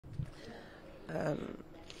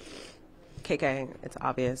KK, it's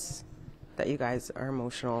obvious that you guys are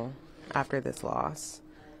emotional after this loss.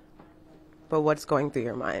 But what's going through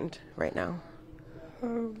your mind right now? I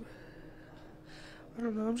don't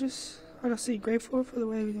know. I'm just honestly grateful for the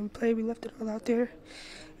way we played. We left it all out there.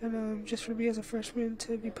 And just for me as a freshman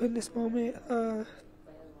to be put in this moment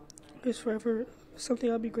is forever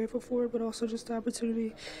something I'll be grateful for, but also just the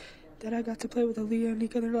opportunity that I got to play with Aaliyah and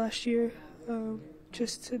Nika there last year.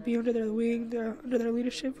 Just to be under their wing, under their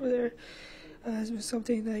leadership for their has been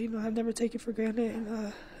something that, I've never taken for granted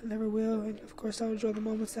and never will. And, of course, I'll enjoy the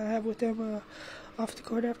moments that I have with them off the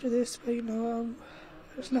court after this. But,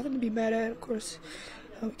 there's nothing to be mad at. Of course,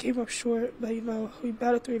 we came up short, but, we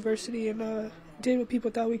battled through adversity and did what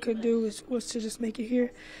people thought we couldn't do, was to just make it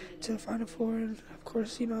here to the Final Four. And, of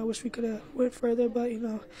course, I wish we could have went further, but,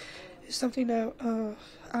 it's something that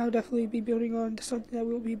I'll definitely be building on, something that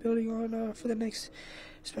we'll be building on for the next,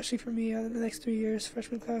 especially for me, in the next 3 years,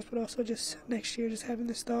 freshman class, but also just next year, just having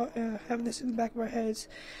this thought, having this in the back of our heads,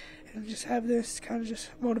 and just have this kind of just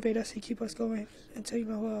motivate us and keep us going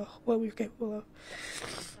until, what we're capable of.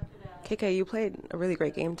 KK, you played a really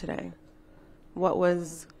great game today. What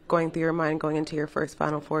was going through your mind going into your first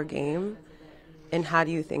Final Four game, and how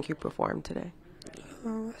do you think you performed today?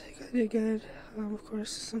 I think I did good. Of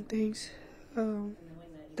course, some things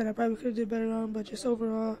that I probably could have did better on, but just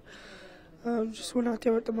overall, just went out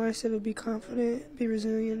there with the mindset of be confident, be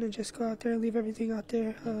resilient, and just go out there and leave everything out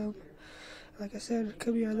there. Like I said, it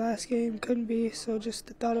could be our last game, couldn't be, so just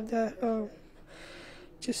the thought of that,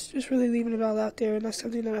 just really leaving it all out there, and that's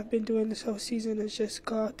something that I've been doing this whole season, is just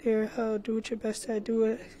go out there, do what you're best at,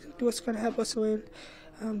 do what's going to help us win,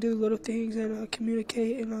 do the little things, and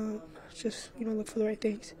communicate, and just, look for the right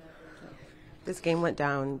things. This game went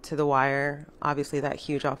down to the wire. Obviously, that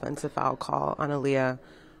huge offensive foul call on Aaliyah.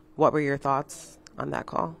 What were your thoughts on that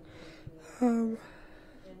call?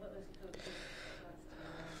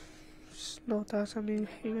 Just no thoughts. I mean,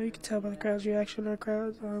 you can tell by the crowd's reaction, our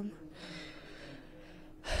crowds.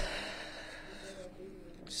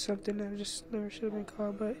 Something that just never should have been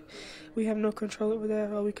called, but we have no control over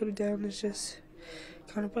that. All we could have done is just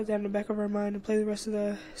kind of put that in the back of our mind and play the rest of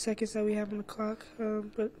the seconds that we have on the clock.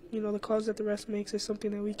 But, the calls that the ref makes is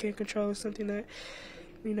something that we can't control. It's something that,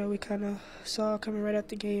 we kind of saw coming right out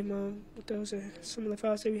the game with those some of the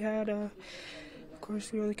fouls that we had. Of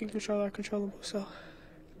course, we only can control our controllables. So.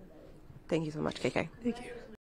 Thank you so much, KK. Thank you.